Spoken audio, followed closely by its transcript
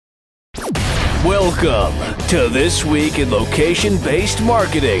Welcome to This Week in Location-Based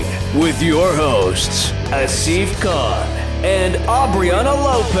Marketing with your hosts, Asif Khan and Aubriana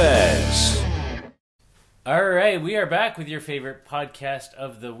Lopez. All right, we are back with your favorite podcast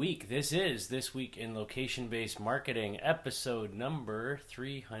of the week. This is This Week in Location-Based Marketing, episode number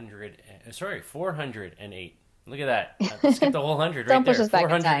 408. Look at that. I skipped the whole 100 right there.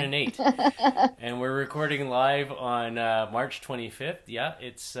 408. And we're recording live on March 25th. Yeah,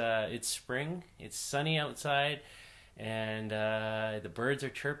 it's spring. It's sunny outside, and the birds are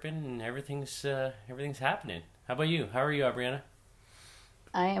chirping, and everything's happening. How about you? How are you, Aubriana?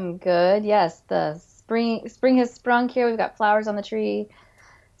 I am good. Yes, the spring has sprung here. We've got flowers on the tree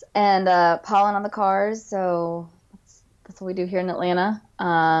and pollen on the cars. So that's what we do here in Atlanta.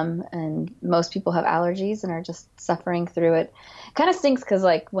 And most people have allergies and are just suffering through it. It kind of stinks because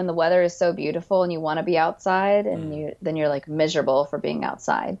like when the weather is so beautiful and you want to be outside and then you're like miserable for being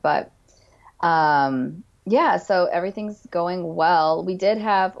outside. But yeah, so everything's going well. We did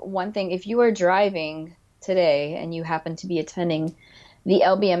have one thing. If you are driving today and you happen to be attending the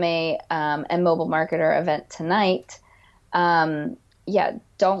LBMA and Mobile Marketer event tonight, yeah,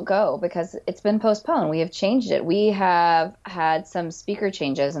 don't go because it's been postponed. We have changed it. We have had some speaker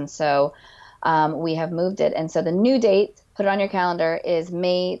changes, and so we have moved it. And so the new date, put it on your calendar, is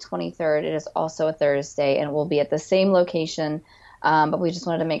May 23rd. It is also a Thursday, and it will be at the same location. But we just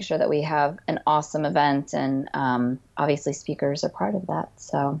wanted to make sure that we have an awesome event, and obviously speakers are part of that.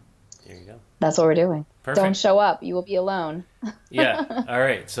 So there you go. That's what we're doing. Perfect. Don't show up. You will be alone. Yeah. All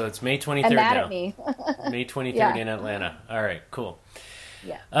right. So it's May 23rd and mad now. At me. May 23rd Yeah. in Atlanta. All right. Cool.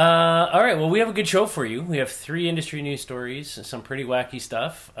 Yeah. All right. Well, we have a good show for you. We have 3 industry news stories, some pretty wacky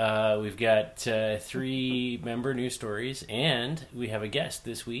stuff. We've got 3 member news stories, and we have a guest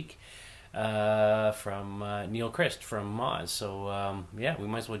this week from Neil Christ from Moz. So, yeah, we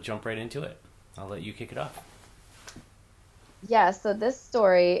might as well jump right into it. I'll let you kick it off. Yeah, so this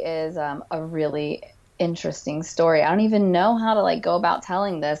story is a really interesting story. I don't even know how to like go about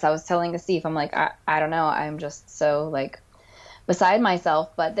telling this. I was telling Asif, I'm like, I don't know. I'm just so like beside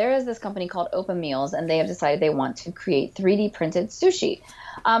myself. But there is this company called Open Meals, and they have decided they want to create 3D printed sushi.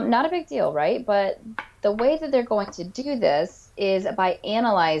 Not a big deal, right? But the way that they're going to do this is by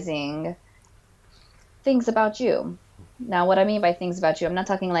analyzing things about you. Now, what I mean by things about you, I'm not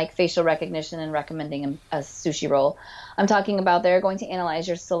talking like facial recognition and recommending a sushi roll. I'm talking about they're going to analyze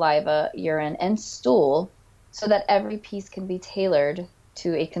your saliva, urine, and stool so that every piece can be tailored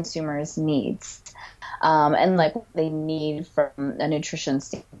to a consumer's needs and like what they need from a nutrition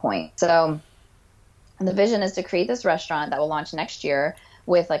standpoint. So the vision is to create this restaurant that will launch next year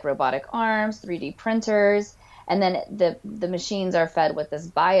with like robotic arms, 3D printers, and then the machines are fed with this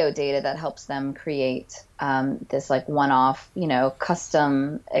bio data that helps them create this like one-off,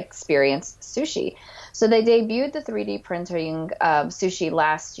 custom experience sushi. So they debuted the 3D printing sushi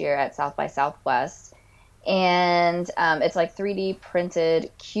last year at South by Southwest. And it's like 3D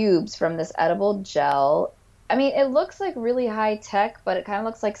printed cubes from this edible gel. I mean, it looks like really high tech, but it kind of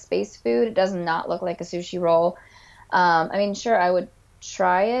looks like space food. It does not look like a sushi roll. I mean, sure, I would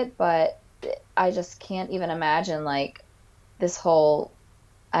try it, but I just can't even imagine like this whole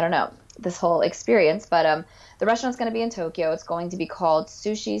experience. But the restaurant's going to be in Tokyo. It's going to be called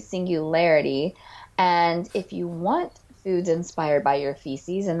Sushi Singularity. And if you want foods inspired by your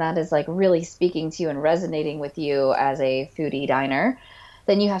feces, and that is like really speaking to you and resonating with you as a foodie diner,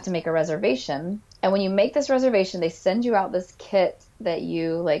 then you have to make a reservation. And when you make this reservation, they send you out this kit that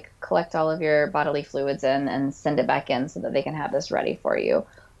you like collect all of your bodily fluids in and send it back in so that they can have this ready for you.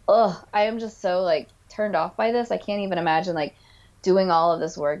 Ugh, I am just so like turned off by this. I can't even imagine like doing all of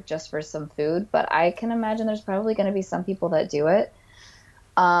this work just for some food, but I can imagine there's probably going to be some people that do it.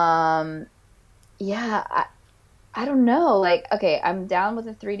 Yeah, I don't know. Like, okay, I'm down with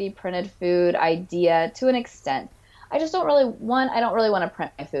the 3D printed food idea to an extent. I just don't really want to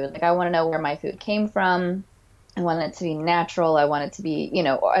print my food. Like, I want to know where my food came from. I want it to be natural. I want it to be,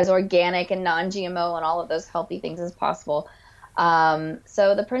 as organic and non-GMO and all of those healthy things as possible.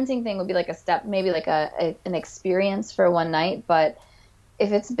 So the printing thing would be like a step, maybe like an experience for one night. But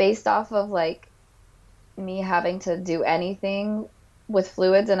if it's based off of like me having to do anything with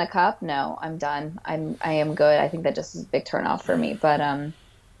fluids in a cup, no, I'm done. I am good. I think that just is a big turnoff for me. But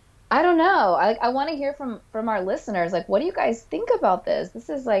I don't know. I want to hear from our listeners. Like, what do you guys think about this? This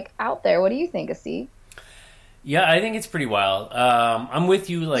is like out there. What do you think, Asif? Yeah, I think it's pretty wild. I'm with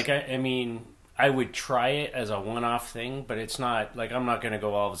you. Like, I mean, I would try it as a one-off thing, but it's not like I'm not going to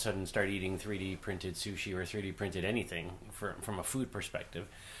go all of a sudden start eating 3D printed sushi or 3D printed anything from a food perspective.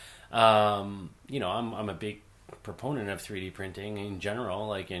 I'm a big proponent of 3D printing in general,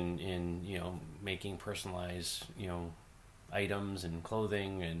 like in making personalized items and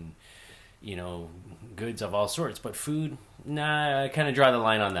clothing and goods of all sorts. But food, nah, I kind of draw the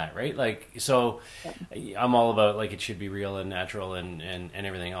line on that, right? Like, so I'm all about like it should be real and natural and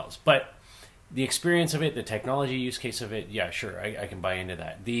everything else. But the experience of it, the technology use case of it, yeah, sure, I can buy into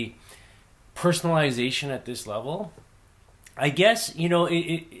that. The personalization at this level, I guess,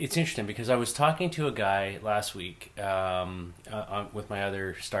 it's interesting because I was talking to a guy last week with my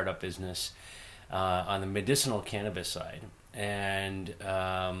other startup business on the medicinal cannabis side. And,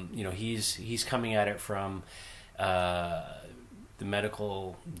 he's coming at it from the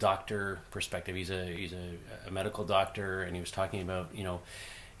medical doctor perspective. He's a medical doctor, and he was talking about,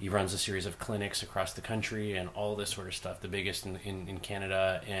 he runs a series of clinics across the country and all this sort of stuff, the biggest in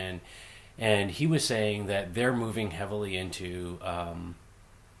Canada. And he was saying that they're moving heavily into,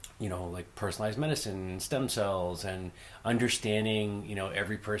 like personalized medicine, stem cells, and understanding,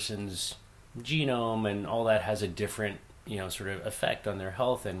 every person's genome and all that has a different, sort of effect on their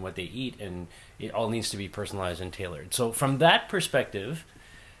health and what they eat. And it all needs to be personalized and tailored. So from that perspective,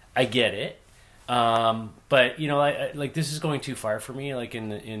 I get it. But like this is going too far for me, like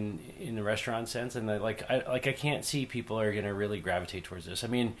in the restaurant sense, and I can't see people are going to really gravitate towards this. I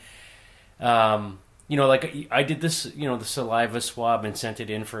mean, like I did this, the saliva swab and sent it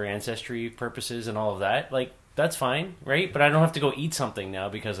in for ancestry purposes and all of that. Like that's fine, right? But I don't have to go eat something now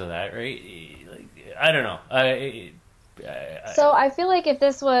because of that, right? Like, I don't know. So I feel like if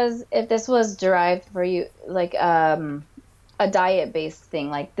this was derived for you, like a diet based thing,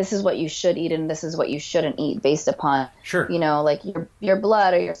 like this is what you should eat and this is what you shouldn't eat based upon, sure, like your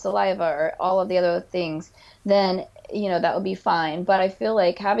blood or your saliva or all of the other things, then that would be fine. But I feel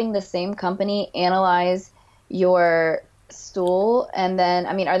like having the same company analyze your stool, and then,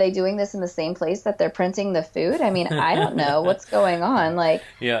 I mean, are they doing this in the same place that they're printing the food? I mean, I don't know what's going on. Like,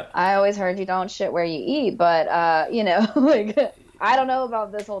 yeah, I always heard you don't shit where you eat, but like, I don't know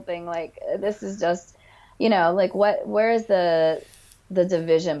about this whole thing. Like, this is just, like where is the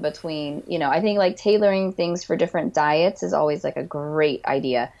division between, I think like tailoring things for different diets is always like a great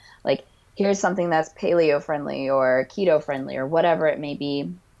idea. Like, here's something that's paleo friendly or keto friendly or whatever it may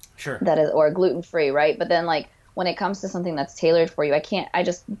be. Sure. That is, or gluten free, right? But then like when it comes to something that's tailored for you,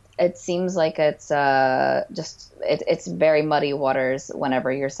 it seems like it's it's very muddy waters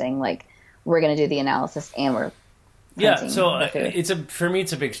whenever you're saying like, we're going to do the analysis and we're Yeah, so for me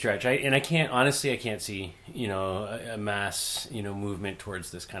it's a big stretch. I can't see a mass movement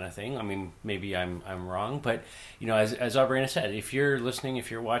towards this kind of thing. I mean, maybe I'm wrong, but as Aubriana said, if you're listening, if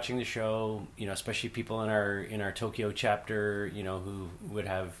you're watching the show, especially people in our Tokyo chapter, who would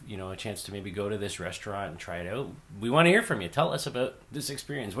have a chance to maybe go to this restaurant and try it out, we want to hear from you. Tell us about this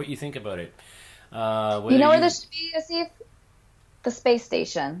experience, what you think about it. Where this should be, Asif? The space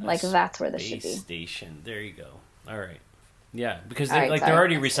station. Like that's where this should be. Space station. There you go. All right. Yeah, because they're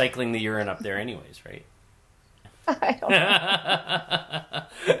already recycling the urine up there anyways, right? I don't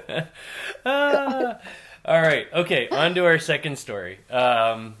know. All right. Okay, on to our second story.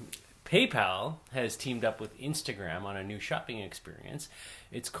 PayPal has teamed up with Instagram on a new shopping experience.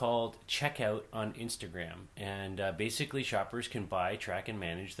 It's called Checkout on Instagram. And basically shoppers can buy, track, and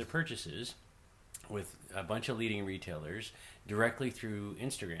manage their purchases with a bunch of leading retailers directly through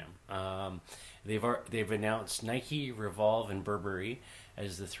Instagram. They've announced Nike, Revolve, and Burberry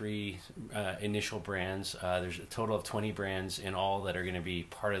as the three initial brands. There's a total of 20 brands in all that are going to be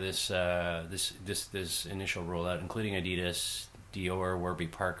part of this initial rollout, including Adidas, Dior, Warby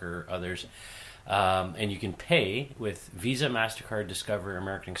Parker, others. And you can pay with Visa, MasterCard, Discover,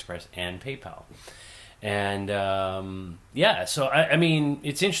 American Express, and PayPal. And so I mean,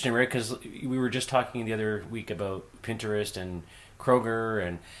 it's interesting, right? Because we were just talking the other week about Pinterest and Kroger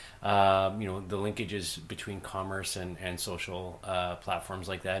and the linkages between commerce and social platforms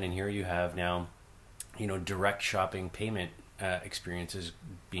like that. And here you have now, direct shopping payment experiences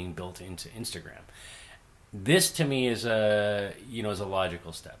being built into Instagram. This to me is a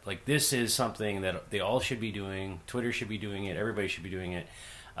logical step. Like, this is something that they all should be doing. Twitter should be doing it. Everybody should be doing it.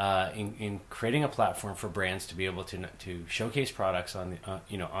 In creating a platform for brands to be able to showcase products on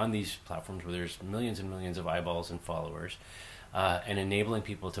these platforms where there's millions and millions of eyeballs and followers, and enabling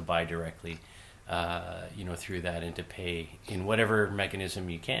people to buy directly, through that, and to pay in whatever mechanism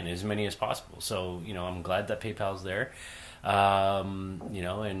you can, as many as possible. So I'm glad that PayPal's there, and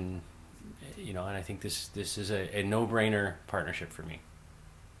I think this is a no-brainer partnership for me.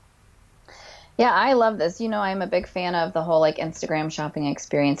 Yeah, I love this. I'm a big fan of the whole like Instagram shopping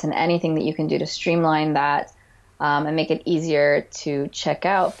experience and anything that you can do to streamline that and make it easier to check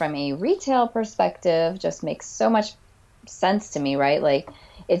out from a retail perspective just makes so much sense to me, right? Like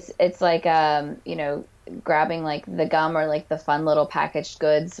it's like grabbing like the gum or like the fun little packaged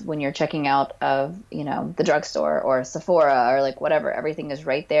goods when you're checking out of the drugstore or Sephora or like whatever. Everything is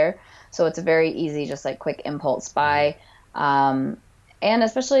right there, so it's a very easy, just like quick impulse buy. And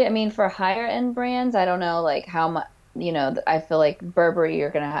especially, I mean, for higher end brands, I don't know like how much, I feel like Burberry,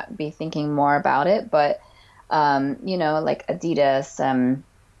 you're gonna be thinking more about it, but like Adidas,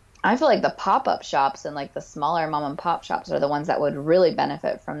 I feel like the pop-up shops and like the smaller mom and pop shops are the ones that would really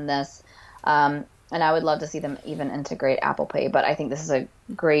benefit from this. And I would love to see them even integrate Apple Pay, but I think this is a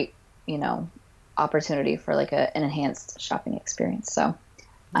great, opportunity for like an enhanced shopping experience. So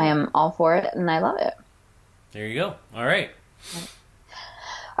I am all for it and I love it. There you go. All right.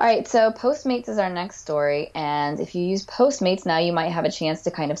 All right, so Postmates is our next story, and if you use Postmates now, you might have a chance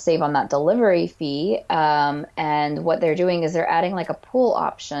to kind of save on that delivery fee. And what they're doing is they're adding like a pool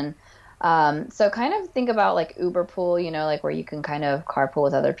option. So kind of think about like Uber Pool, like where you can kind of carpool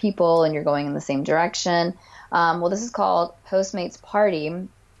with other people and you're going in the same direction. Well, this is called Postmates Party,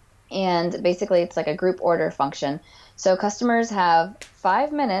 and basically it's like a group order function. So customers have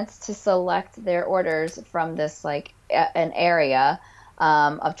 5 minutes to select their orders from this like an area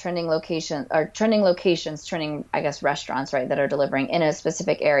of trending locations, I guess, restaurants, right, that are delivering in a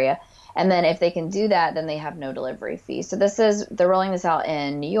specific area. And then if they can do that, then they have no delivery fee. So they're rolling this out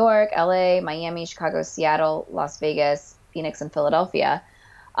in New York, LA, Miami, Chicago, Seattle, Las Vegas, Phoenix, and Philadelphia.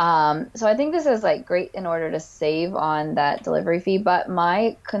 So I think this is like great in order to save on that delivery fee. But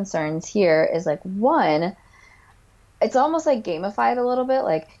my concerns here is like, one, it's almost like gamified a little bit.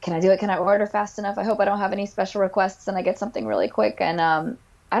 Like, can I do it? Can I order fast enough? I hope I don't have any special requests and I get something really quick. And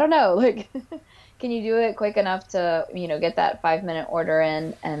I don't know, like, can you do it quick enough to, get that 5-minute order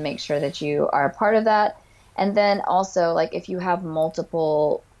in and make sure that you are a part of that? And then also, like, if you have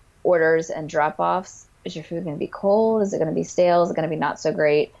multiple orders and drop-offs, is your food going to be cold? Is it going to be stale? Is it going to be not so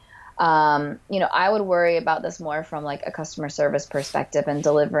great? I would worry about this more from like a customer service perspective and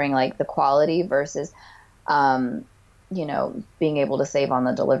delivering like the quality versus, being able to save on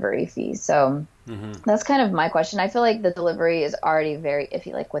the delivery fee. So that's kind of my question. I feel like the delivery is already very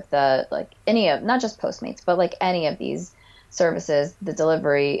iffy, like with any of, not just Postmates, but like any of these services, the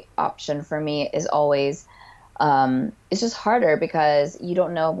delivery option for me is always, it's just harder because you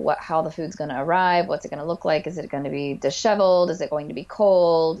don't know how the food's going to arrive. What's it going to look like? Is it going to be disheveled? Is it going to be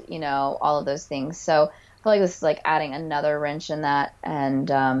cold? All of those things. So I feel like this is like adding another wrench in that, and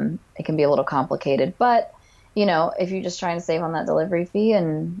it can be a little complicated. But if you're just trying to save on that delivery fee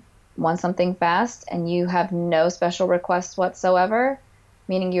and want something fast and you have no special requests whatsoever,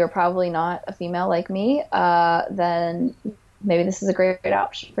 meaning you're probably not a female like me, then maybe this is a great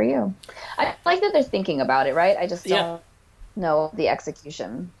option for you. I like that they're thinking about it, right? I just don't know the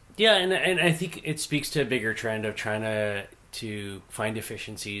execution. Yeah, and I think it speaks to a bigger trend of trying to find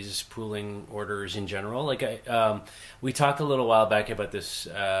efficiencies, pooling orders in general. Like we talked a little while back about this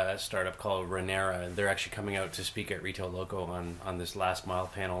startup called Renera. They're actually coming out to speak at Retail Loco on this last mile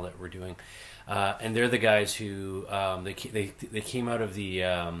panel that we're doing. And they're the guys who they came out of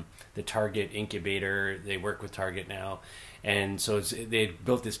the Target incubator. They work with Target now, and so they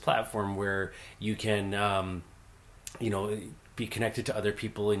built this platform where you can be connected to other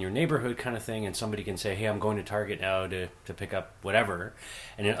people in your neighborhood kind of thing, and somebody can say, hey, I'm going to Target now to pick up whatever,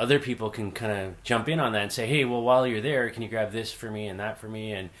 and then other people can kind of jump in on that and say, hey, well, while you're there, can you grab this for me and that for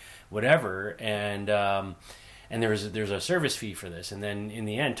me and whatever, and there's a service fee for this. And then in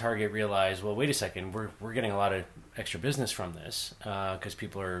the end, Target realized, well, wait a second, we're getting a lot of extra business from this because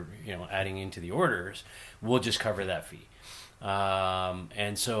people are adding into the orders. We'll just cover that fee.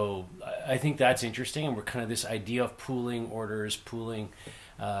 And so I think that's interesting, and we're kind of this idea of pooling orders, pooling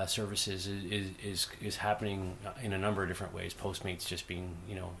services is happening in a number of different ways. Postmates just being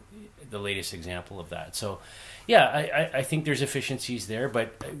the latest example of that. So yeah, I think there's efficiencies there,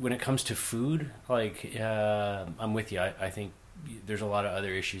 but when it comes to food, like I'm with you. I think there's a lot of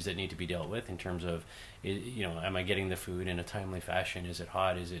other issues that need to be dealt with in terms of am I getting the food in a timely fashion? Is it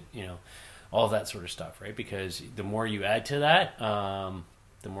hot? Is it all that sort of stuff, right? Because the more you add to that,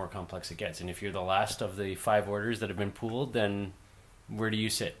 the more complex it gets. And if you're the last of the 5 orders that have been pooled, then where do you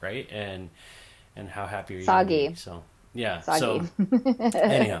sit, right? And how happy are you? Soggy. So yeah. Soggy. So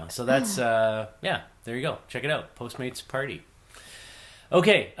anyhow, so that's there you go. Check it out, Postmates Party.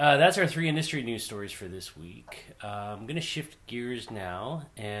 Okay, that's our 3 industry news stories for this week. I'm going to shift gears now,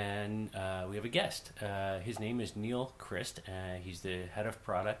 and we have a guest. His name is Neil Christ. He's the head of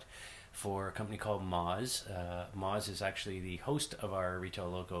product for a company called Moz. Moz is actually the host of our Retail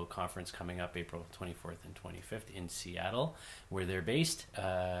Loco conference coming up April 24th and 25th in Seattle, where they're based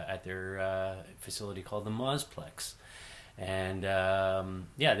at their facility called the Mozplex. And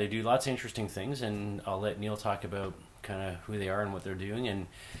they do lots of interesting things, and I'll let Neil talk about kind of who they are and what they're doing,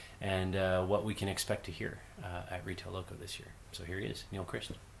 and what we can expect to hear at Retail Loco this year. So here he is, Neil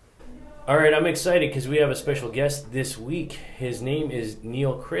Christ. All right, I'm excited because we have a special guest this week. His name is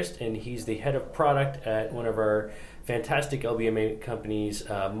Neil Christ, and he's the head of product at one of our fantastic LBMA companies,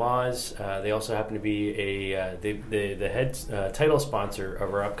 Moz. They also happen to be the head title sponsor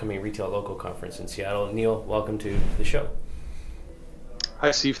of our upcoming Retail Loco conference in Seattle. Neil, welcome to the show.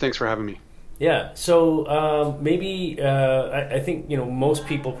 Hi, Steve. Thanks for having me. Yeah, so I think most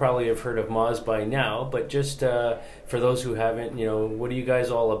people probably have heard of Moz by now, but just for those who haven't, what are you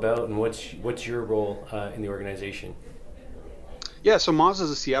guys all about, and what's your role in the organization? Yeah, so Moz is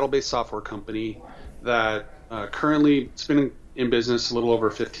a Seattle-based software company that currently it's been in business a little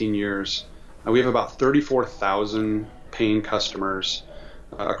over 15 years. We have about 34,000 paying customers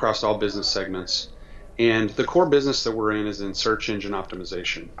across all business segments, and the core business that we're in is in search engine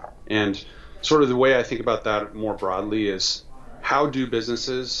optimization. And sort of the way I think about that more broadly is, how do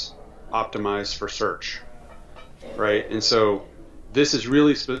businesses optimize for search, right? And so this is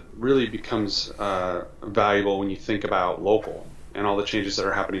really becomes valuable when you think about local and all the changes that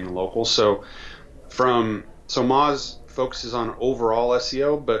are happening in local. So Moz focuses on overall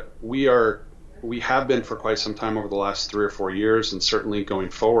SEO, but we have been for quite some time over the last 3 or 4 years, and certainly going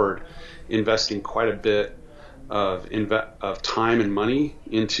forward, investing quite a bit of time and money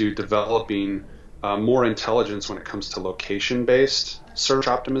into developing more intelligence when it comes to location-based search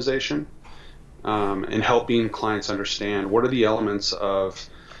optimization, and helping clients understand what are the elements of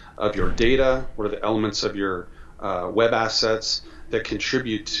your data, what are the elements of your web assets that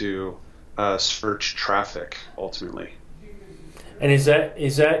contribute to search traffic ultimately. And is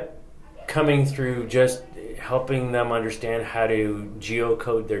that coming through just helping them understand how to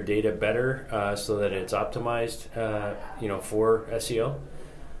geocode their data better so that it's optimized, for SEO?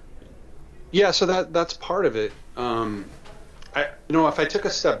 Yeah, so that's part of it. If I took a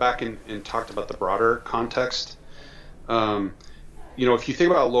step back and talked about the broader context, if you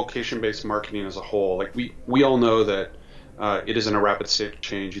think about location-based marketing as a whole, like we all know that it is in a rapid state of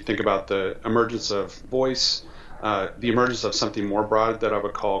change. You think about the emergence of voice, the emergence of something more broad that I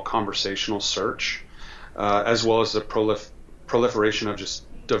would call conversational search, as well as the proliferation of just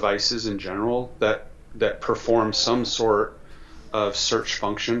devices in general that perform some sort of search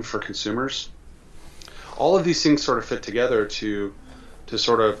function for consumers. All of these things sort of fit together to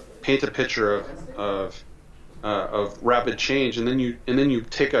sort of paint a picture of rapid change, and then you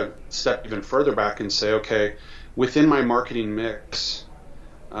take a step even further back and say, okay, within my marketing mix,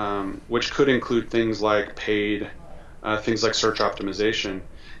 which could include things like paid, things like search optimization,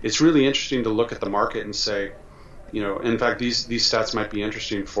 it's really interesting to look at the market and say, in fact, these stats might be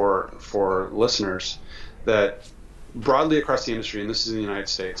interesting for listeners, that broadly across the industry, and this is in the United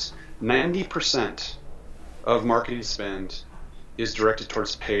States, 90% of marketing spend is directed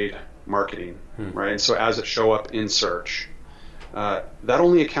towards paid marketing, right? And so as it show up in search, that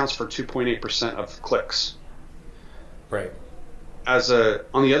only accounts for 2.8% of clicks. Right.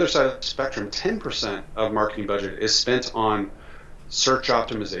 On the other side of the spectrum, 10% of marketing budget is spent on search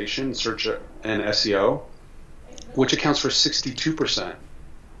optimization, search and SEO, which accounts for 62%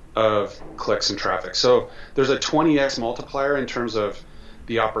 of clicks and traffic. So there's a 20x multiplier in terms of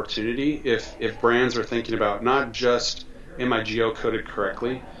the opportunity if brands are thinking about not just, am I geocoded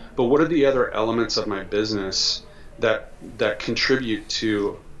correctly, but what are the other elements of my business that contribute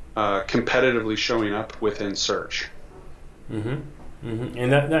to competitively showing up within search. Mm-hmm. Mm-hmm.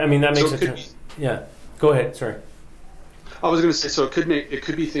 And that makes sense. Yeah. Go ahead. Sorry. I was going to say, so it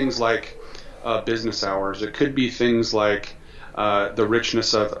could be things like business hours. It could be things like the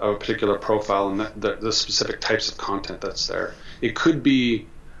richness of a particular profile and the specific types of content that's there. It could be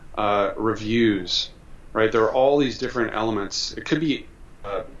reviews, right? There are all these different elements. It could be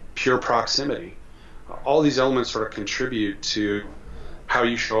pure proximity. All these elements sort of contribute to how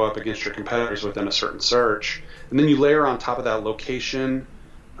you show up against your competitors within a certain search. And then you layer on top of that location,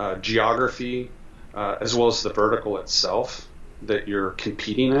 geography, as well as the vertical itself that you're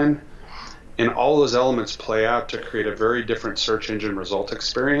competing in. And all those elements play out to create a very different search engine result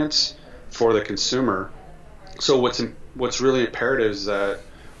experience for the consumer. So what's really imperative is that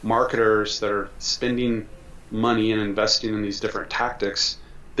marketers that are spending money and investing in these different tactics,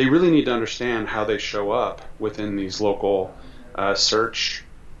 they really need to understand how they show up within these local search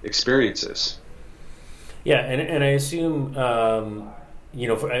experiences. Yeah, and I assume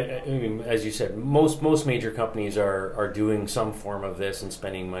I mean, as you said, most major companies are doing some form of this and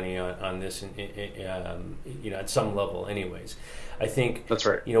spending money on this, at some level, anyways. I think that's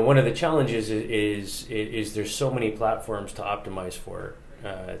right. One of the challenges is there's so many platforms to optimize for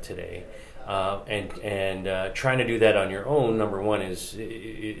today, and trying to do that on your own, number one,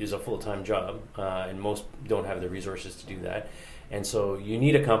 is a full-time job, and most don't have the resources to do that. And so you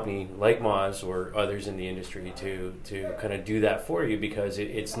need a company like Moz or others in the industry to kind of do that for you, because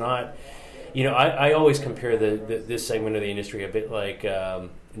it's not, I always compare this segment of the industry a bit like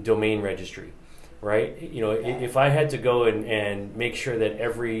domain registry, right? If I had to go and make sure that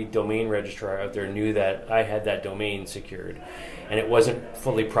every domain registrar out there knew that I had that domain secured and it wasn't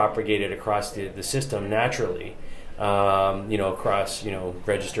fully propagated across the system naturally, across,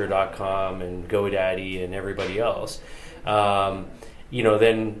 register.com and GoDaddy and everybody else, then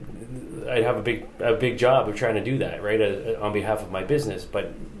I'd have a big job of trying to do that, right, on behalf of my business.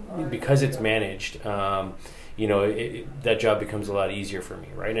 But because it's managed, that job becomes a lot easier for me,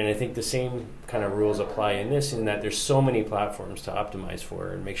 right? And I think the same kind of rules apply in this, in that there's so many platforms to optimize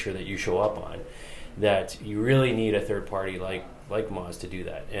for and make sure that you show up on, that you really need a third party like Moz to do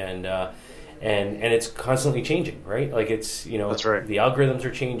that. And it's constantly changing, right? Like it's, That's right. The algorithms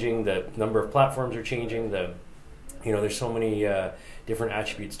are changing, the number of platforms are changing, there's so many different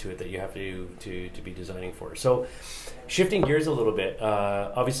attributes to it that you have to be designing for. So shifting gears a little bit,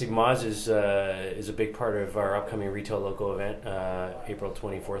 obviously Moz is a big part of our upcoming Retail Local event, April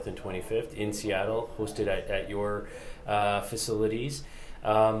 24th and 25th in Seattle, hosted at your facilities.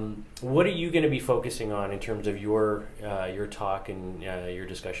 What are you going to be focusing on in terms of your talk and your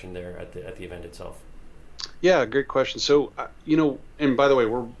discussion there at the event itself? Yeah, great question. So, and by the way,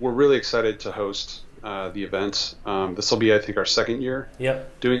 we're really excited to host the event. This will be, I think, our second year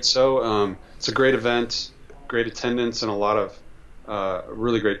doing so. It's a great event, great attendance, and a lot of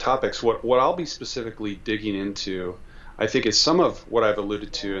really great topics. What I'll be specifically digging into, I think, is some of what I've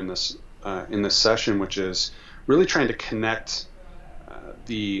alluded to in this session, which is really trying to connect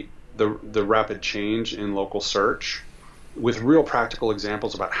the rapid change in local search with real practical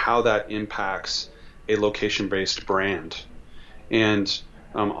examples about how that impacts a location-based brand. And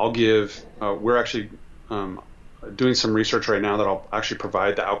I'll give, we're actually doing some research right now that I'll actually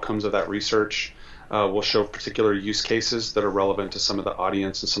provide the outcomes of that research. We'll show particular use cases that are relevant to some of the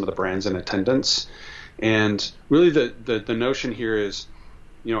audience and some of the brands in attendance. And really the notion here is,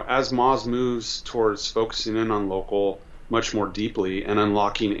 as Moz moves towards focusing in on local much more deeply and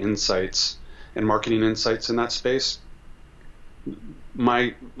unlocking insights and marketing insights in that space,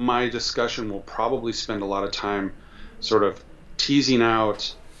 my discussion will probably spend a lot of time sort of teasing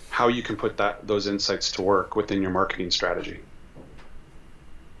out how you can put those insights to work within your marketing strategy.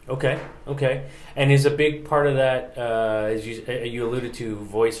 Okay. And is a big part of that, as you alluded to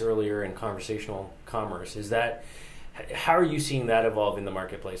voice earlier and conversational commerce, how are you seeing that evolve in the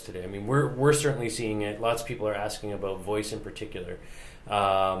marketplace today? I mean, we're certainly seeing it. Lots of people are asking about voice in particular,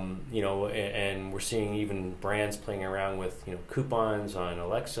 and we're seeing even brands playing around with coupons on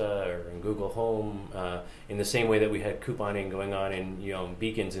Alexa or in Google Home, in the same way that we had couponing going on in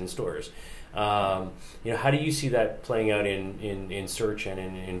beacons in stores. How do you see that playing out in search and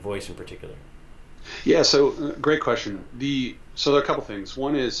in voice in particular? Yeah, so great question. So there are a couple things.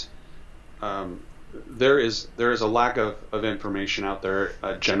 One is there is a lack of information out there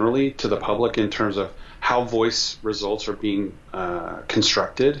generally to the public in terms of how voice results are being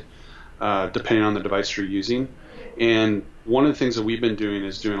constructed, depending on the device you're using. And one of the things that we've been doing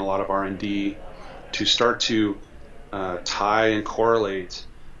is doing a lot of R&D to start to tie and correlate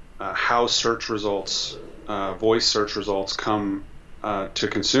how search results, voice search results come to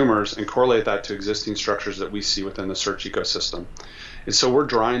consumers, and correlate that to existing structures that we see within the search ecosystem. And so we're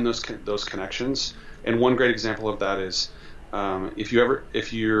drawing those connections. And one great example of that is if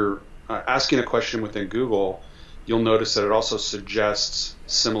you're asking a question within Google, you'll notice that it also suggests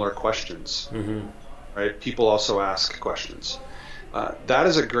similar questions. Mm-hmm. Right? People also ask questions. That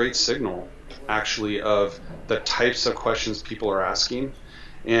is a great signal, actually, of the types of questions people are asking,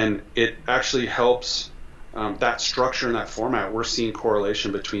 and it actually helps that structure and that format. We're seeing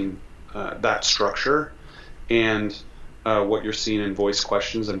correlation between that structure and what you're seeing in voice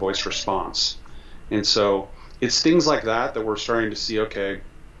questions and voice response. And so it's things like that we're starting to see, okay,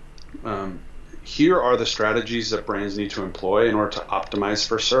 here are the strategies that brands need to employ in order to optimize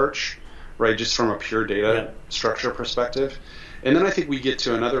for search, right, just from a pure data structure perspective. And then I think we get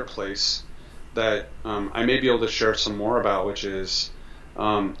to another place that I may be able to share some more about, which is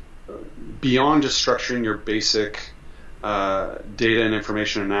beyond just structuring your basic data and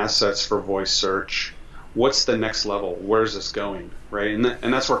information and assets for voice search. What's the next level? Where's this going, right? And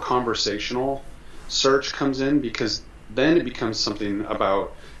that's where conversational search comes in, because then it becomes something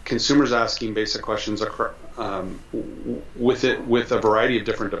about consumers asking basic questions with a variety of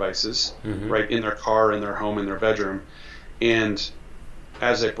different devices, right, in their car, in their home, in their bedroom. And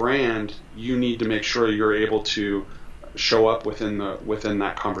as a brand, you need to make sure you're able to show up within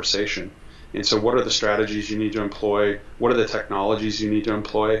that conversation. And so what are the strategies you need to employ? What are the technologies you need to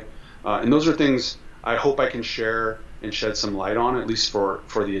employ? And those are things I hope I can share and shed some light on, at least for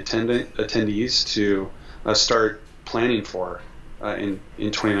the attendees to start planning for in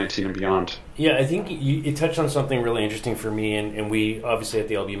 2019 and beyond. Yeah, I think you touched on something really interesting for me, and we obviously at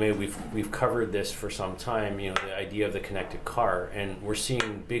the LBMA we've covered this for some time. The idea of the connected car, and we're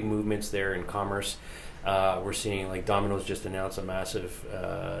seeing big movements there in commerce. We're seeing like Domino's just announced a massive,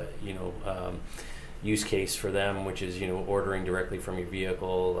 use case for them, which is ordering directly from your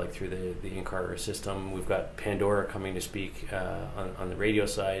vehicle, like through the in-car system. We've got Pandora coming to speak on the radio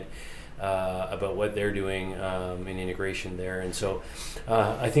side about what they're doing in integration there, and so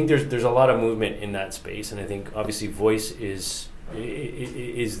I think there's a lot of movement in that space, and I think obviously voice is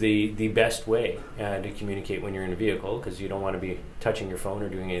the best way to communicate when you're in a vehicle, because you don't want to be touching your phone or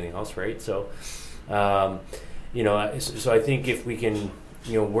doing anything else, right? So. So I think if we can,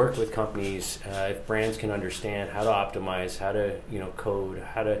 work with companies, if brands can understand how to optimize, how to, code,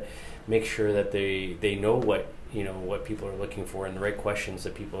 how to make sure that they know what people are looking for and the right questions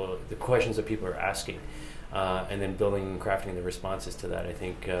the questions that people are asking, and then building and crafting the responses to that, I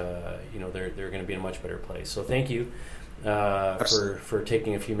think, they're going to be in a much better place. So thank you for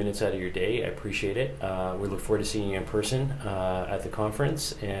taking a few minutes out of your day. I appreciate it. We look forward to seeing you in person at the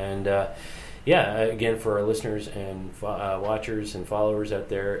conference, and again, for our listeners and watchers and followers out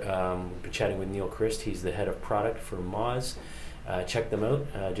there, we've been chatting with Neil Christ. He's the head of product for Moz. Check them out,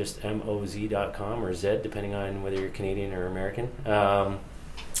 just moz.com or Z, depending on whether you're Canadian or American.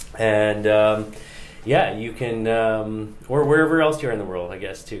 You can, or wherever else you're in the world, I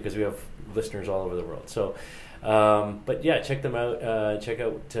guess, too, because we have listeners all over the world. So, check them out. Check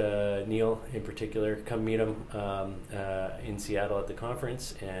out Neil in particular. Come meet him in Seattle at the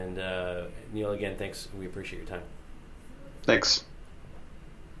conference. And Neil, again, thanks. We appreciate your time. Thanks.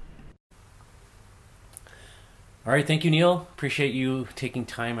 All right, thank you, Neil. Appreciate you taking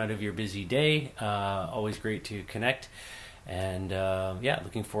time out of your busy day. Always great to connect. And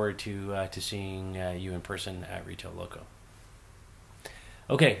looking forward to seeing you in person at Retail Loco.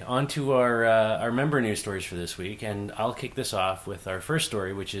 Okay, on to our member news stories for this week, and I'll kick this off with our first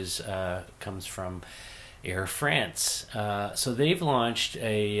story, which comes from Air France. So they've launched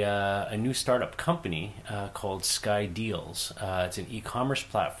a new startup company called Sky Deals. It's an e-commerce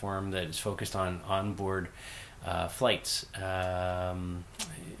platform that is focused on onboard flights, and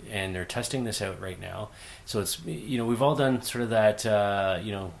they're testing this out right now. So it's, we've all done sort of that,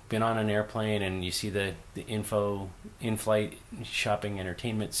 been on an airplane and you see the info in-flight shopping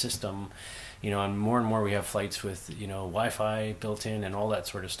entertainment system, and more we have flights with, Wi-Fi built in and all that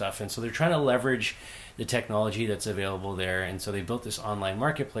sort of stuff. And so they're trying to leverage the technology that's available there. And so they built this online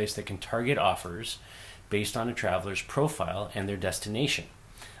marketplace that can target offers based on a traveler's profile and their destination.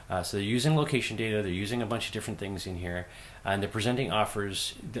 So they're using location data, they're using a bunch of different things in here, and they're presenting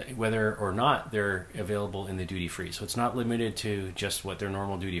offers whether or not they're available in the duty-free. So it's not limited to just what their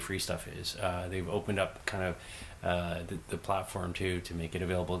normal duty-free stuff is. They've opened up kind of the platform to make it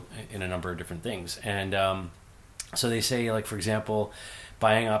available in a number of different things. And so they say, like, for example,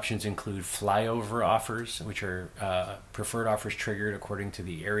 buying options include flyover offers, which are preferred offers triggered according to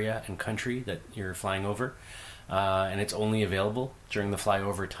the area and country that you're flying over. And it's only available during the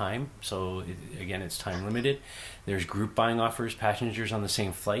flyover time. So again, it's time limited. There's group buying offers. Passengers on the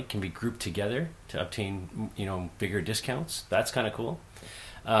same flight can be grouped together to obtain, bigger discounts. That's kind of cool.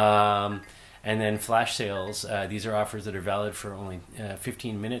 And then flash sales. These are offers that are valid for only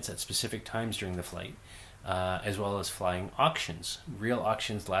 15 minutes at specific times during the flight, as well as flying auctions, real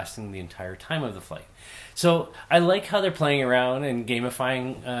auctions lasting the entire time of the flight. So I like how they're playing around and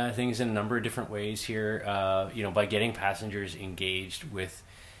gamifying things in a number of different ways here, by getting passengers engaged with,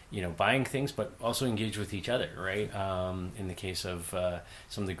 buying things, but also engaged with each other, right? In the case of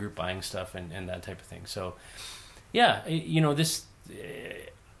some of the group buying stuff and that type of thing. So, this...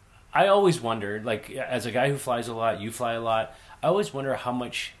 I always wondered, like, as a guy who flies a lot, you fly a lot, I always wonder how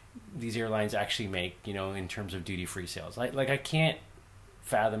much these airlines actually make, in terms of duty-free sales. Like I can't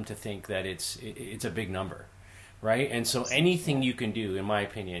fathom to think that it's a big number, right? And so anything you can do, in my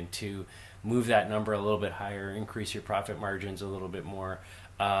opinion, to move that number a little bit higher, increase your profit margins a little bit more.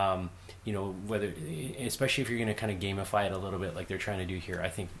 Whether, especially if you're going to kind of gamify it a little bit like they're trying to do here, I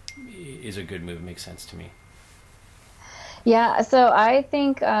think is a good move. It makes sense to me. Yeah, so I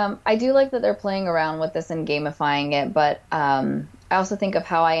think I do like that they're playing around with this and gamifying it, but I also think of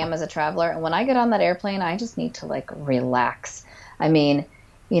how I am as a traveler, and when I get on that airplane, I just need to like relax. I mean,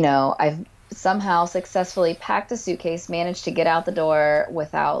 I've somehow successfully packed a suitcase, managed to get out the door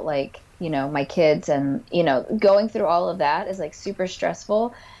without like, my kids, and, going through all of that is like super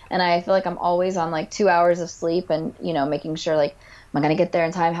stressful, and I feel like I'm always on like 2 hours of sleep and, making sure like, am I going to get there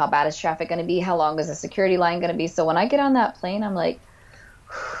in time? How bad is traffic going to be? How long is the security line going to be? So when I get on that plane, I'm like,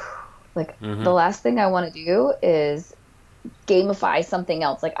 the last thing I want to do is gamify something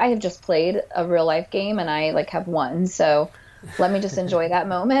else. Like I have just played a real life game and I like have won. So let me just enjoy that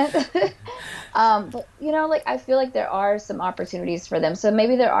moment. But like I feel like there are some opportunities for them. So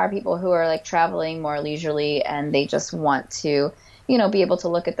maybe there are people who are like traveling more leisurely and they just want to, be able to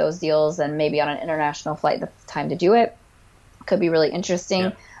look at those deals, and maybe on an international flight, the time to do it. Could be really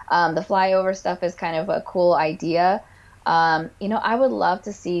interesting. Yeah. The flyover stuff is kind of a cool idea. I would love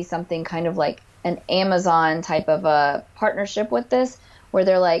to see something kind of like an Amazon type of a partnership with this, where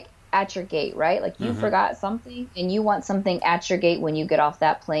they're like at your gate, right? Like you forgot something and you want something at your gate when you get off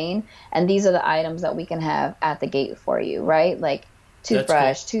that plane. And these are the items that we can have at the gate for you, right? Like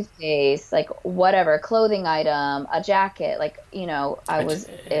toothbrush, toothpaste, like whatever, clothing item, a jacket, like,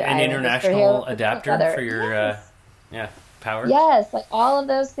 an international adapter for your, power. Yes, like all of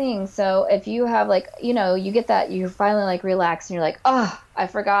those things. So if you have like, you get that, you finally like relax and you're like, oh, I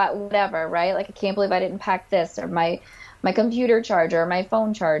forgot whatever, right? Like I can't believe I didn't pack this, or my computer charger, my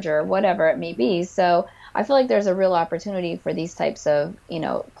phone charger, whatever it may be. So I feel like there's a real opportunity for these types of,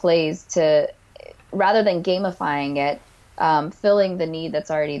 plays to, rather than gamifying it, filling the need that's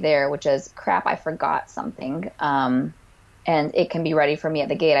already there, which is crap, I forgot something. And it can be ready for me at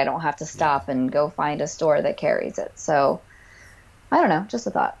the gate. I don't have to stop and go find a store that carries it. So I don't know, just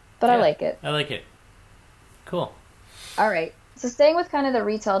a thought, but I like it. I like it. Cool. All right. So staying with kind of the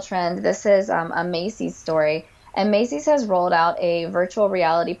retail trend, this is a Macy's story. And Macy's has rolled out a virtual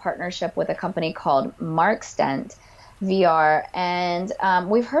reality partnership with a company called Markstent VR. And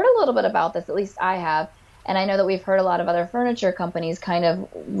we've heard a little bit about this, at least I have. And I know that we've heard a lot of other furniture companies kind of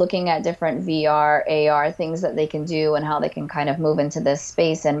looking at different VR, AR things that they can do and how they can kind of move into this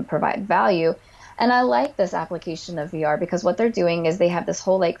space and provide value. And I like this application of VR because what they're doing is they have this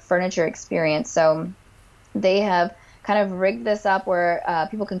whole like furniture experience. So they have kind of rigged this up where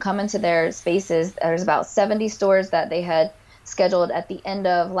people can come into their spaces. There's about 70 stores that they had scheduled at the end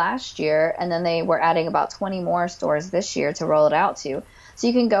of last year, and then they were adding about 20 more stores this year to roll it out to. So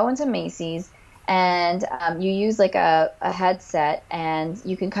you can go into Macy's and you use like a headset, and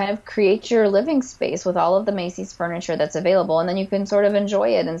you can kind of create your living space with all of the Macy's furniture that's available, and then you can sort of enjoy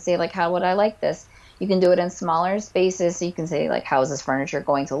it and say like, how would I like this? You can do it in smaller spaces, so you can say like, how is this furniture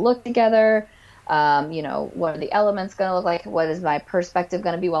going to look together? What are the elements going to look like? What is my perspective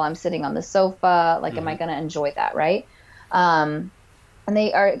going to be while I'm sitting on the sofa? Like, am I going to enjoy that, right? And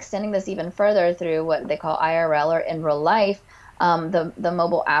they are extending this even further through what they call IRL, or in real life, the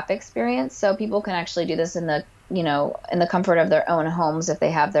mobile app experience. So people can actually do this in the comfort of their own homes if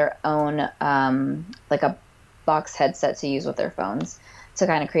they have their own like a box headset to use with their phones to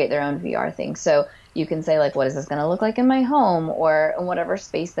kind of create their own VR thing. So you can say like, what is this going to look like in my home, or in whatever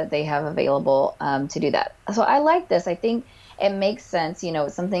space that they have available to do that. So I like this. I think it makes sense.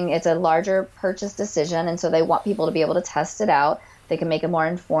 It's a larger purchase decision, and so they want people to be able to test it out. They can make a more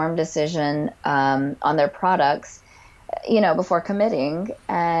informed decision on their products, before committing.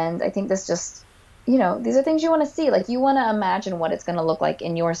 And I think this just, these are things you want to see. Like, you want to imagine what it's going to look like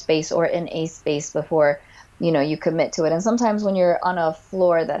in your space or in a space before, you commit to it. And sometimes when you're on a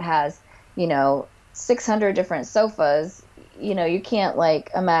floor that has, 600 different sofas, you can't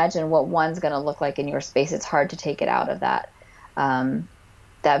like imagine what one's going to look like in your space. It's hard to take it out of that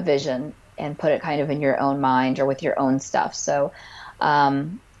vision and put it kind of in your own mind or with your own stuff. So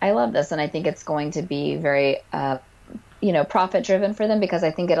I love this, and I think it's going to be very profit driven for them, because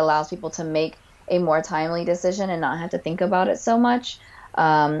I think it allows people to make a more timely decision and not have to think about it so much.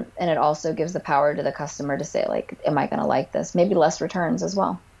 And it also gives the power to the customer to say like, am I going to like this? Maybe less returns as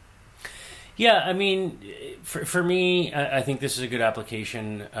well. Yeah, I mean, for me, I think this is a good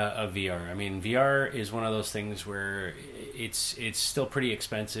application of VR. I mean, VR is one of those things where it's still pretty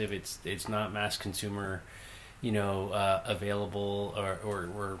expensive. It's not mass consumer, available,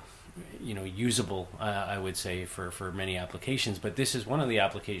 or usable, I would say, for many applications. But this is one of the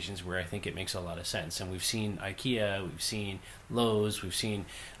applications where I think it makes a lot of sense. And we've seen IKEA, we've seen Lowe's, we've seen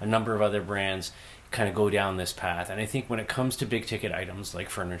a number of other brands kind of go down this path. And I think when it comes to big ticket items like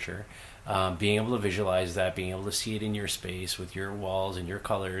furniture, being able to visualize that, being able to see it in your space with your walls and your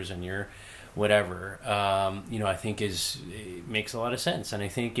colors and your whatever, I think it makes a lot of sense. And I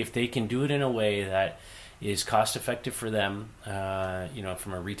think if they can do it in a way that is cost effective for them,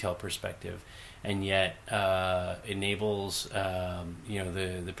 from a retail perspective, and yet enables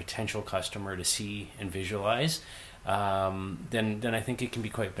the potential customer to see and visualize, then I think it can be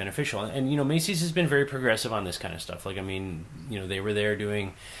quite beneficial. And Macy's has been very progressive on this kind of stuff. Like, I mean, they were there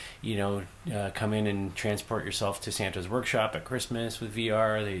doing, come in and transport yourself to Santa's workshop at Christmas with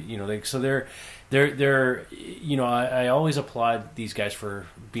VR. They're I always applaud these guys for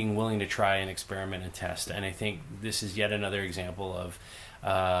being willing to try and experiment and test. And I think this is yet another example of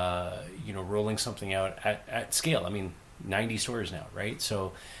rolling something out at scale. I mean, 90 stores now, right?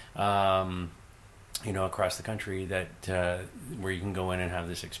 So across the country that where you can go in and have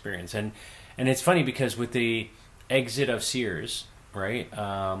this experience. And it's funny because with the exit of Sears, right,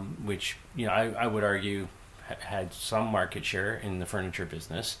 which I would argue had some market share in the furniture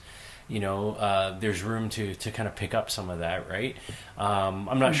business, there's room to kind of pick up some of that, right?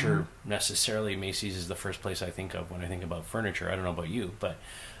 I'm not sure necessarily Macy's is the first place I think of when I think about furniture. I don't know about you, but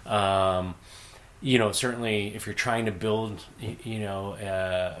certainly if you're trying to build,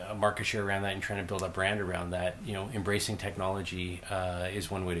 a market share around that and trying to build a brand around that, embracing technology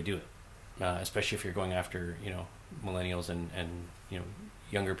is one way to do it, especially if you're going after, millennials and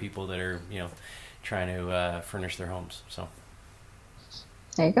younger people that are, trying to furnish their homes. So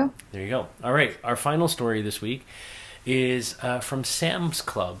there you go. There you go. All right. Our final story this week is from Sam's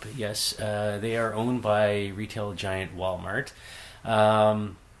Club. Yes, they are owned by retail giant Walmart.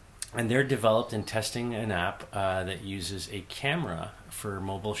 And they're developed and testing an app that uses a camera for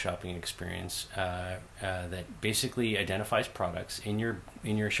mobile shopping experience that basically identifies products in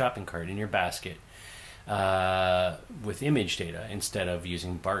your shopping cart, in your basket, with image data instead of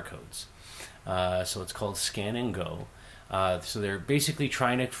using barcodes. So it's called Scan and Go. So they're basically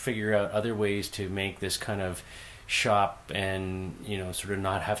trying to figure out other ways to make this kind of shop and sort of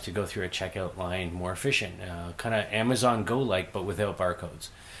not have to go through a checkout line more efficient, kind of Amazon Go-like, but without barcodes.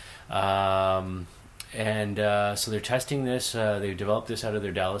 So they're testing this. They've developed this out of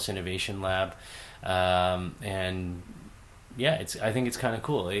their Dallas Innovation Lab, and yeah, I think it's kind of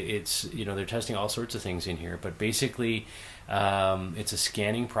cool. It's they're testing all sorts of things in here, but basically it's a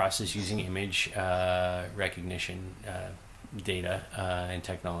scanning process using image recognition data and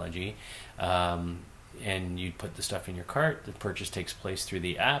technology, and you put the stuff in your cart. The purchase takes place through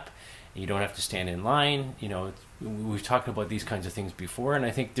the app. You don't have to stand in line. We've talked about these kinds of things before, and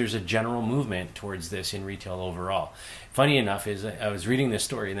I think there's a general movement towards this in retail overall. Funny enough is I was reading this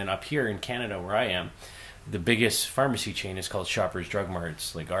story, and then up here in Canada where I am, the biggest pharmacy chain is called Shoppers Drug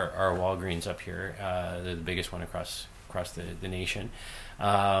Marts, like our Walgreens up here. They're the biggest one across the nation.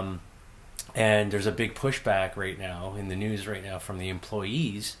 And there's a big pushback right now in the news right now from the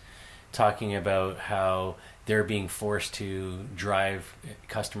employees talking about how they're being forced to drive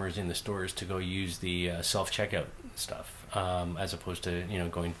customers in the stores to go use the self-checkout stuff as opposed to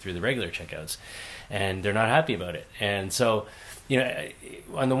going through the regular checkouts, and they're not happy about it. And so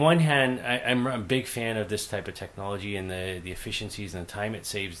on the one hand, I'm a big fan of this type of technology and the efficiencies and the time it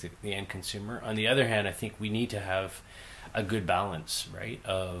saves the end consumer. On the other hand, I think we need to have a good balance, right,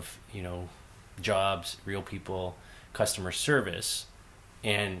 of jobs, real people, customer service,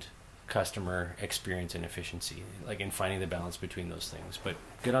 and customer experience and efficiency, like in finding the balance between those things. But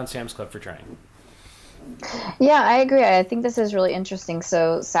good on Sam's Club for trying. Yeah, I agree. I think this is really interesting.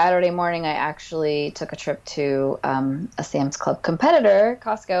 So Saturday morning, I actually took a trip to a Sam's Club competitor,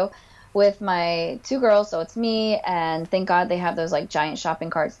 Costco, with my two girls. So it's me, and thank God they have those like giant shopping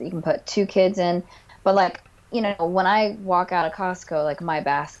carts that you can put two kids in. But like, when I walk out of Costco, like my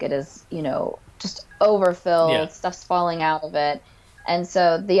basket is, just overfilled, yeah. Stuff's falling out of it. And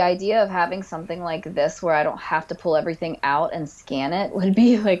so the idea of having something like this where I don't have to pull everything out and scan it would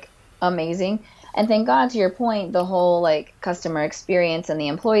be like amazing. And thank God, to your point, the whole like customer experience and the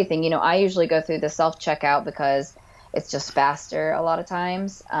employee thing, I usually go through the self-checkout because it's just faster a lot of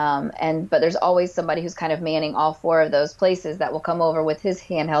times. But there's always somebody who's kind of manning all four of those places that will come over with his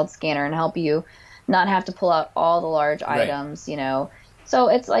handheld scanner and help you not have to pull out all the large right. items, So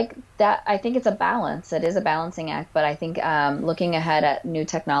it's like that. I think it's a balance. It is a balancing act. But I think looking ahead at new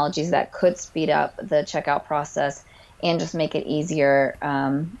technologies that could speed up the checkout process and just make it easier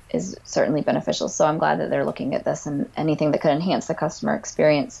is certainly beneficial. So I'm glad that they're looking at this and anything that could enhance the customer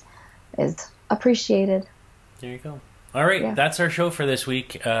experience. is appreciated. There you go. All right, Yeah. That's our show for this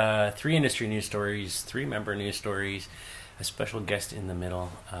week. 3 industry news stories, 3 member news stories, a special guest in the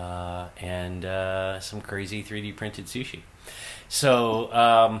middle, and some crazy 3D printed sushi.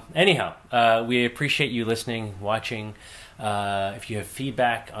 So anyhow, we appreciate you listening, watching. If you have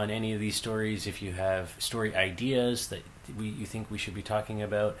feedback on any of these stories, if you have story ideas that you think we should be talking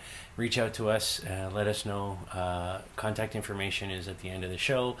about, reach out to us. Let us know. Contact information is at the end of the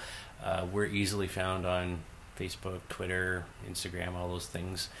show. We're easily found on Facebook, Twitter, Instagram, all those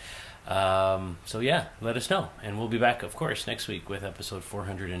things. So yeah, let us know. And we'll be back, of course, next week with episode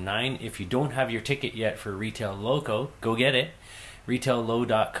 409. If you don't have your ticket yet for Retail Loco, go get it.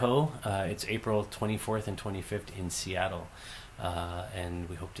 RetailLow.co. It's April 24th and 25th in Seattle. And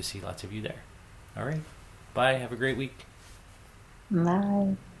we hope to see lots of you there. All right. Bye. Have a great week.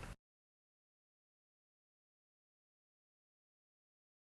 Bye.